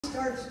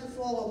starts to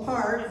fall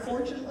apart.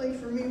 Fortunately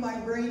for me, my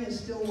brain is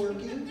still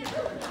working,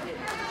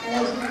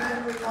 as is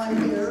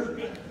everyone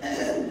here.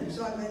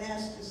 So I've been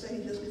asked to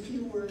say just a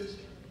few words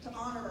to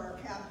honor our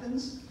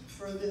captains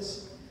for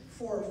this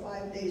 4 or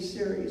 5 day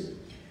series.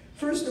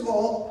 First of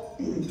all,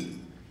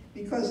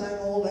 because I'm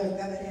old, I've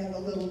got to have a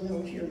little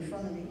note here in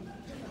front of me.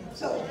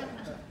 So,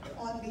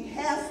 on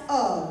behalf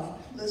of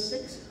the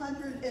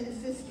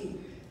 650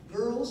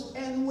 girls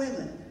and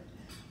women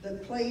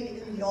that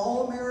played in the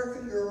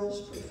All-American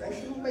Girls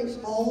Professional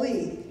Baseball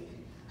League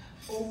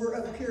over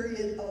a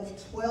period of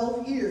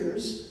 12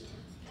 years,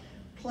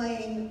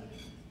 playing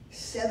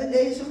 7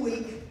 days a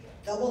week,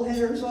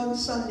 doubleheaders on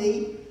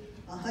Sunday,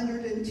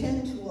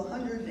 110 to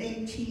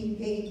 118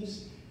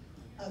 games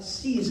a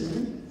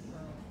season,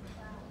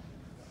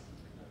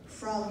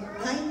 from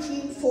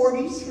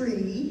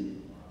 1943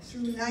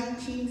 through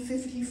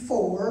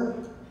 1954,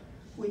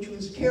 which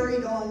was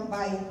carried on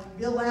by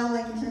Bill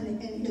Allington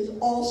and his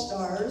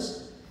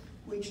All-Stars,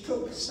 which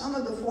took some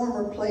of the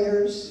former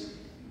players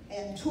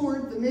and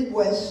toured the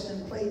Midwest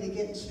and played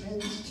against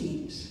men's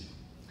teams.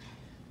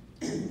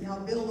 Now,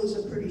 Bill was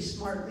a pretty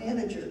smart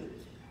manager,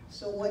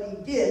 so what he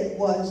did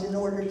was, in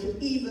order to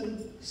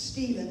even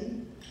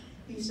Steven,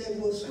 he said,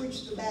 we'll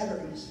switch the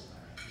batteries.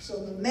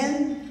 So the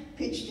men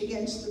pitched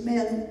against the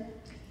men,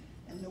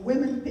 and the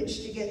women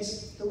pitched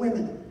against the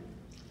women.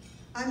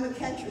 I'm a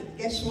catcher.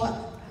 Guess what?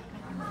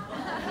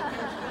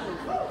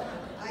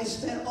 I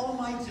spent all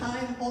my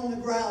time on the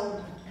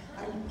ground.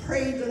 I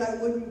prayed that I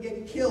wouldn't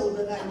get killed,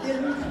 and I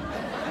didn't,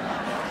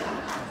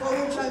 for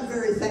which I'm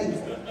very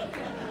thankful.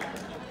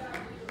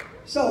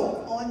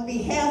 So, on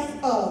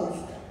behalf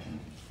of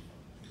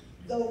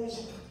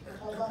those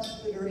of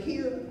us that are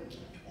here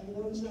and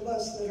those of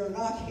us that are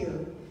not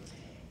here,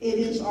 it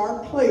is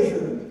our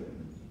pleasure.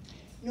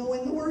 You know,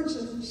 in the words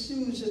of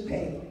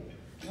Susan,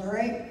 all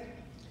right,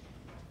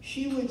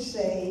 she would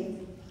say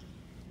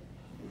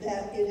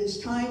that it is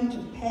time to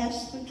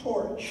pass the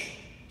torch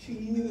to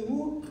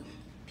you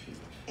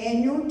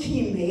and your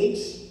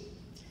teammates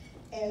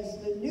as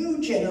the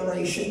new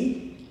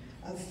generation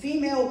of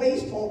female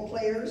baseball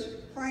players,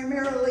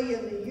 primarily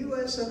in the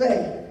US of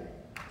A.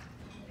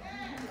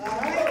 All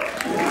right?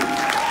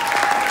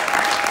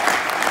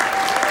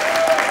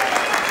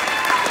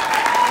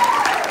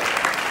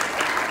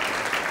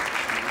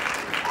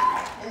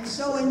 And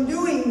so in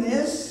doing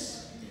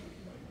this,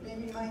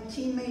 maybe my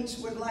teammates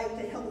would like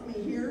to help me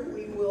here.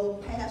 We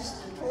will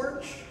pass the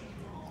torch.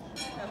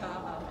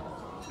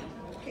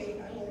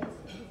 Okay, I won't.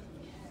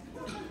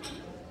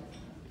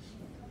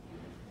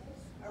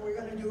 Are we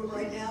going to do it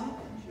right now?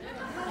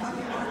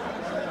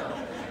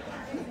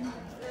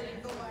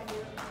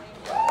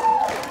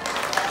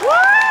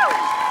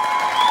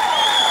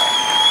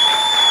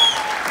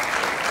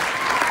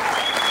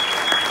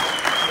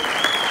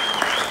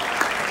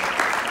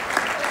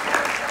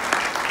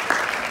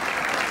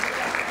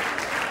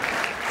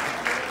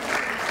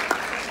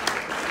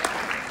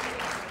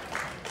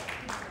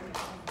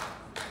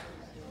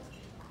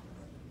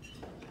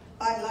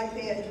 I'd like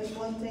to add just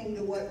one thing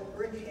to what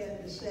Rick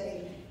had to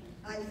say.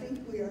 I think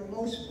we are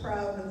most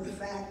proud of the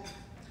fact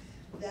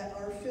that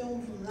our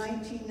film from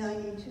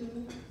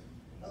 1992,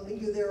 A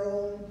League of Their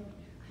Own,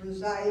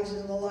 resides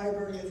in the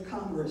Library of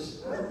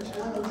Congress. It's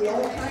one of the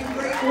all-time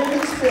great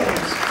women's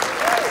films.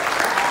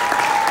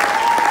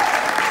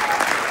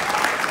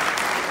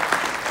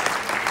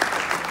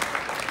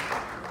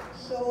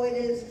 So it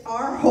is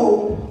our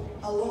hope,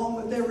 along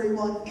with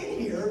everyone in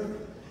here,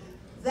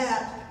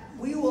 that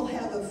we will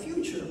have a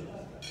future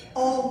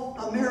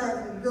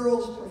All-American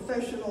Girls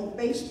Professional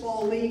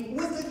Baseball League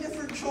with a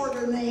different,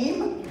 shorter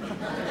name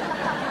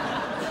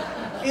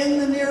in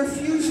the near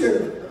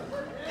future.